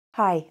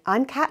Hi,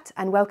 I'm Kat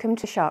and welcome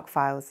to Shark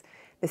Files,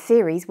 the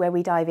series where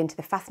we dive into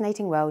the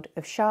fascinating world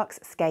of sharks,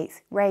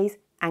 skates, rays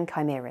and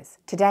chimeras.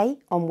 Today,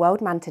 on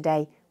World Manta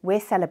Day, we're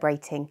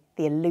celebrating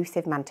the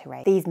elusive manta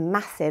ray. These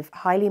massive,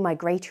 highly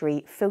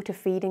migratory,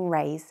 filter-feeding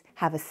rays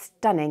have a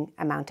stunning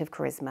amount of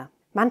charisma.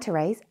 Manta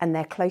rays and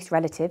their close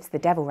relatives, the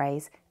devil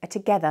rays, are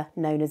together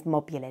known as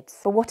mobulids.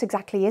 But what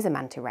exactly is a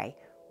manta ray?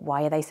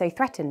 Why are they so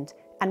threatened?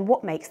 And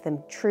what makes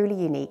them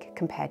truly unique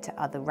compared to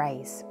other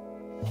rays?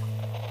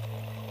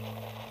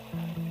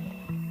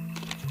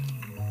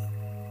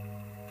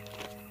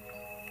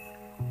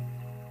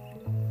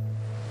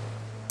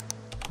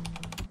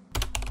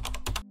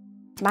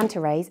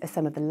 Manta rays are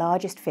some of the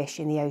largest fish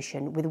in the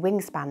ocean with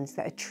wingspans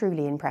that are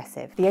truly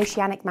impressive. The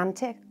oceanic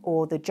manta,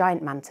 or the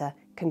giant manta,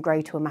 can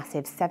grow to a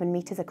massive 7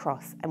 metres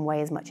across and weigh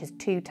as much as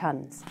 2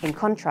 tonnes. In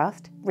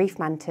contrast, reef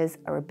mantas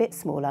are a bit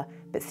smaller,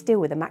 but still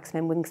with a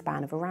maximum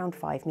wingspan of around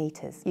 5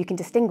 metres. You can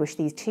distinguish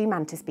these two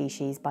manta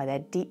species by their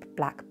deep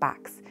black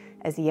backs,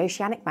 as the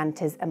oceanic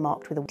mantas are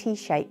marked with a T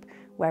shape,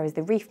 whereas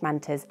the reef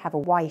mantas have a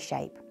Y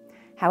shape.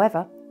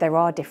 However, there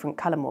are different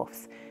colour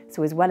morphs,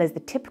 so as well as the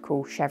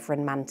typical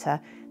chevron manta,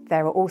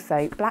 there are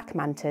also black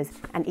mantas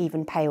and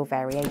even pale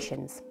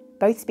variations.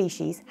 Both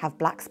species have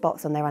black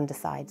spots on their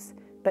undersides,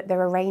 but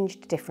they're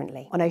arranged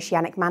differently. On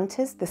oceanic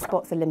mantas, the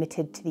spots are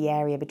limited to the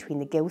area between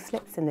the gill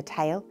slits and the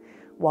tail,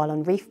 while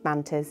on reef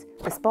mantas,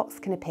 the spots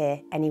can appear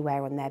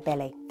anywhere on their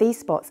belly. These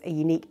spots are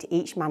unique to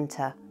each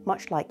manta,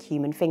 much like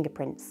human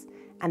fingerprints,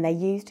 and they're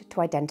used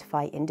to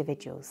identify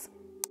individuals.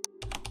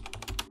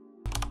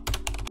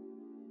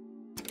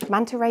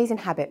 Manta rays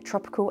inhabit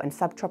tropical and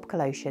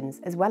subtropical oceans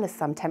as well as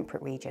some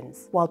temperate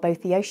regions. While both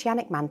the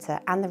oceanic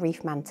manta and the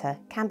reef manta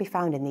can be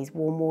found in these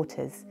warm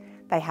waters,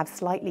 they have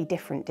slightly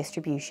different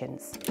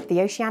distributions.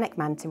 The oceanic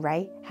manta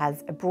ray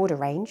has a broader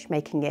range,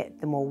 making it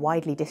the more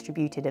widely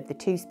distributed of the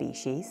two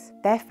species.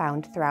 They're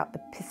found throughout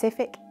the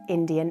Pacific,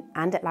 Indian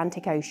and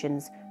Atlantic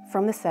Oceans,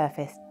 from the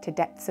surface to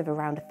depths of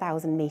around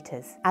 1,000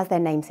 metres. As their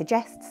name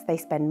suggests, they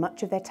spend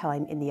much of their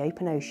time in the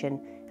open ocean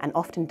and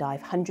often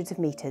dive hundreds of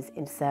metres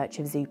in search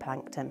of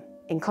zooplankton.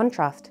 In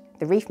contrast,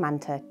 the reef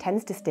manta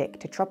tends to stick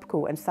to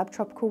tropical and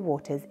subtropical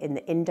waters in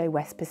the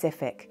Indo-West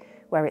Pacific,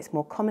 where it's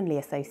more commonly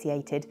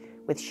associated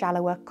with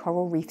shallower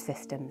coral reef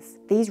systems.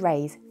 These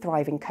rays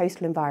thrive in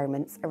coastal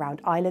environments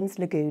around islands,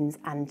 lagoons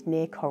and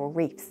near coral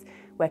reefs,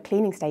 where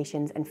cleaning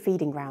stations and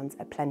feeding grounds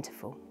are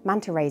plentiful.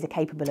 Manta rays are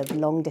capable of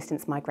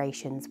long-distance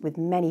migrations, with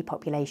many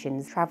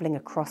populations travelling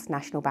across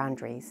national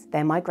boundaries.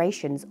 Their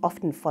migrations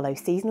often follow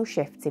seasonal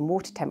shifts in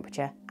water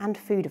temperature and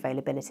food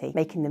availability,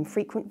 making them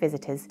frequent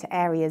visitors to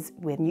areas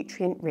with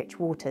nutrient-rich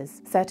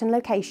waters. Certain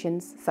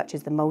locations, such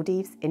as the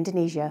Maldives,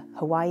 Indonesia,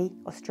 Hawaii,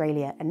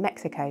 Australia and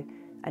Mexico,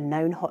 are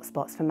known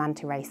hotspots for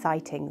manta ray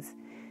sightings,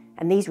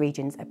 and these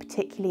regions are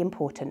particularly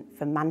important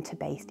for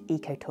manta-based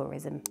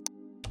ecotourism.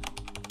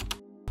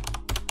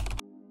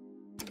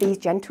 These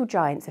gentle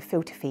giants are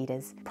filter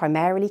feeders,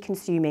 primarily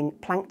consuming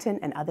plankton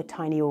and other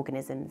tiny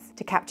organisms.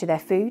 To capture their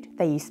food,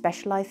 they use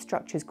specialised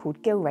structures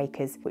called gill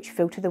rakers, which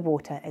filter the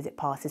water as it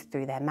passes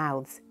through their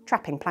mouths,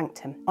 trapping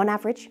plankton. On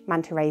average,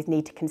 manta rays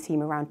need to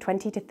consume around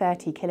 20 to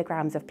 30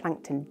 kilograms of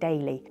plankton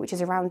daily, which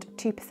is around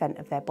 2%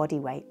 of their body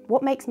weight.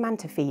 What makes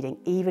manta feeding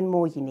even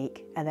more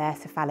unique are their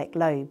cephalic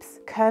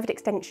lobes, curved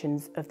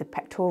extensions of the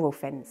pectoral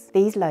fins.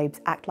 These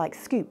lobes act like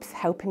scoops,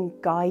 helping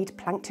guide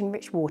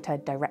plankton-rich water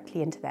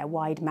directly into their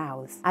wide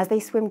mouths. As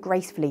they swim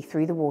gracefully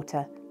through the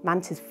water,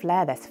 mantas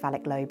flare their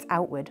cephalic lobes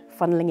outward,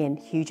 funneling in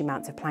huge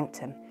amounts of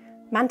plankton.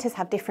 Mantas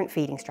have different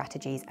feeding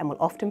strategies and will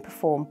often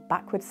perform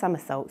backward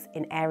somersaults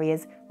in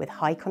areas with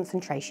high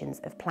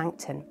concentrations of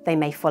plankton. They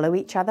may follow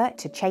each other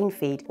to chain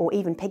feed or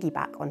even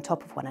piggyback on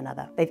top of one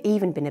another. They've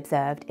even been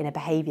observed in a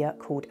behaviour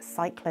called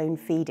cyclone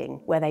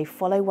feeding, where they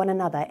follow one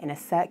another in a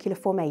circular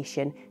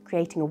formation,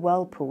 creating a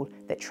whirlpool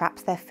that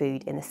traps their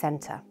food in the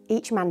centre.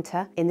 Each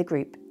manta in the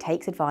group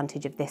takes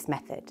advantage of this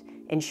method,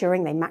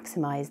 ensuring they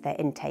maximise their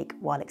intake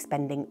while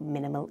expending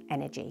minimal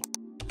energy.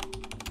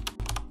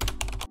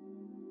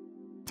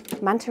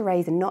 Manta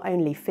rays are not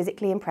only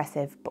physically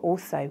impressive, but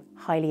also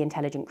highly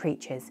intelligent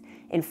creatures.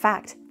 In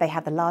fact, they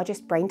have the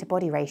largest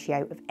brain-to-body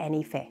ratio of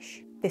any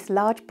fish. This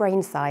large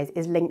brain size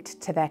is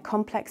linked to their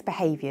complex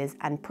behaviours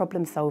and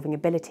problem-solving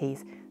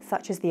abilities,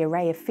 such as the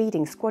array of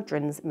feeding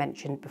squadrons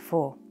mentioned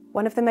before.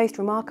 One of the most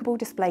remarkable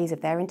displays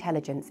of their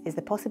intelligence is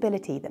the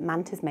possibility that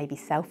mantas may be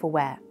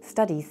self-aware.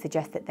 Studies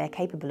suggest that they're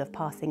capable of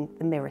passing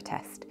the mirror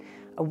test,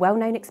 a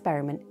well-known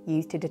experiment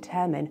used to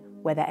determine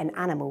whether an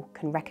animal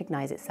can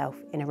recognise itself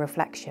in a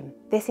reflection.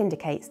 This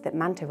indicates that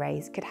manta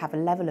rays could have a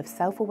level of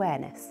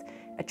self-awareness,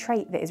 a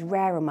trait that is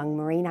rare among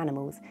marine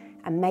animals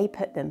and may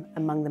put them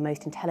among the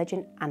most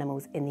intelligent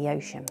animals in the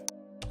ocean.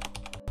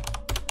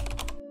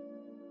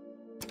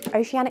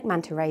 Oceanic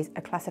manta rays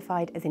are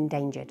classified as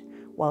endangered,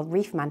 while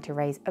reef manta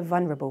rays are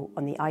vulnerable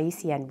on the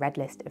IUCN Red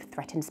List of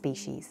threatened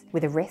species,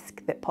 with a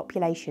risk that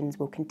populations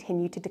will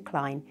continue to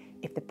decline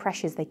if the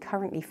pressures they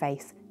currently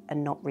face are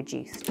not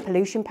reduced.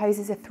 Pollution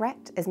poses a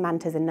threat, as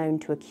mantas are known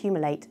to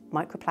accumulate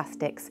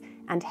microplastics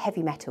and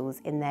heavy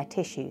metals in their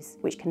tissues,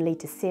 which can lead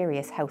to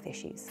serious health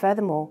issues.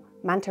 Furthermore,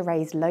 manta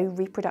rays' low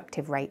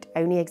reproductive rate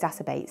only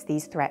exacerbates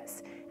these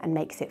threats and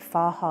makes it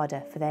far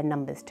harder for their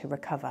numbers to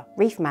recover.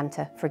 Reef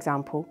manta, for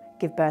example,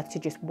 give birth to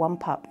just one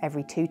pup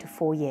every 2 to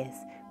 4 years,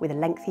 with a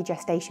lengthy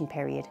gestation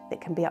period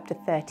that can be up to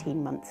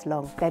 13 months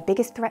long. Their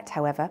biggest threat,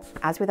 however,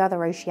 as with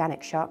other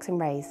oceanic sharks and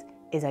rays,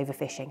 is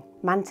overfishing.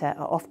 Manta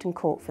are often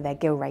caught for their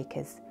gill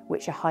rakers,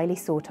 which are highly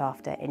sought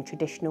after in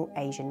traditional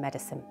Asian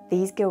medicine.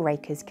 These gill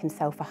rakers can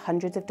sell for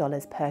hundreds of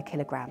dollars per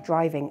kilogram,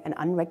 driving an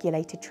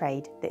unregulated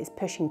trade that is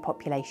pushing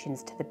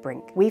populations to the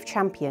brink. We've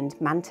championed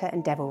manta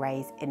and devil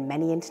rays in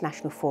many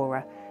international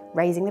fora,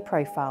 raising the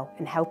profile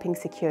and helping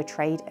secure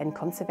trade and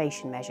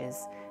conservation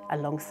measures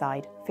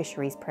alongside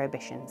fisheries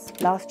prohibitions.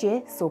 Last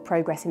year saw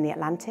progress in the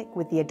Atlantic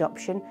with the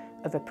adoption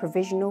of a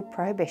provisional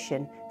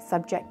prohibition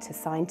subject to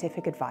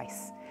scientific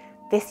advice.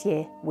 This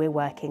year, we're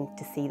working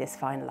to see this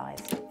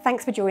finalised.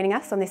 Thanks for joining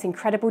us on this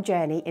incredible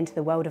journey into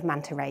the world of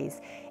manta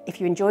rays.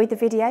 If you enjoyed the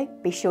video,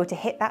 be sure to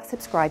hit that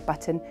subscribe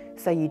button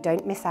so you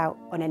don't miss out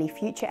on any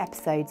future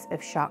episodes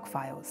of Shark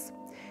Files.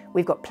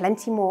 We've got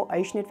plenty more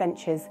ocean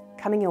adventures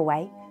coming your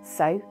way,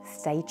 so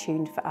stay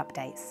tuned for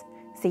updates.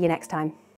 See you next time.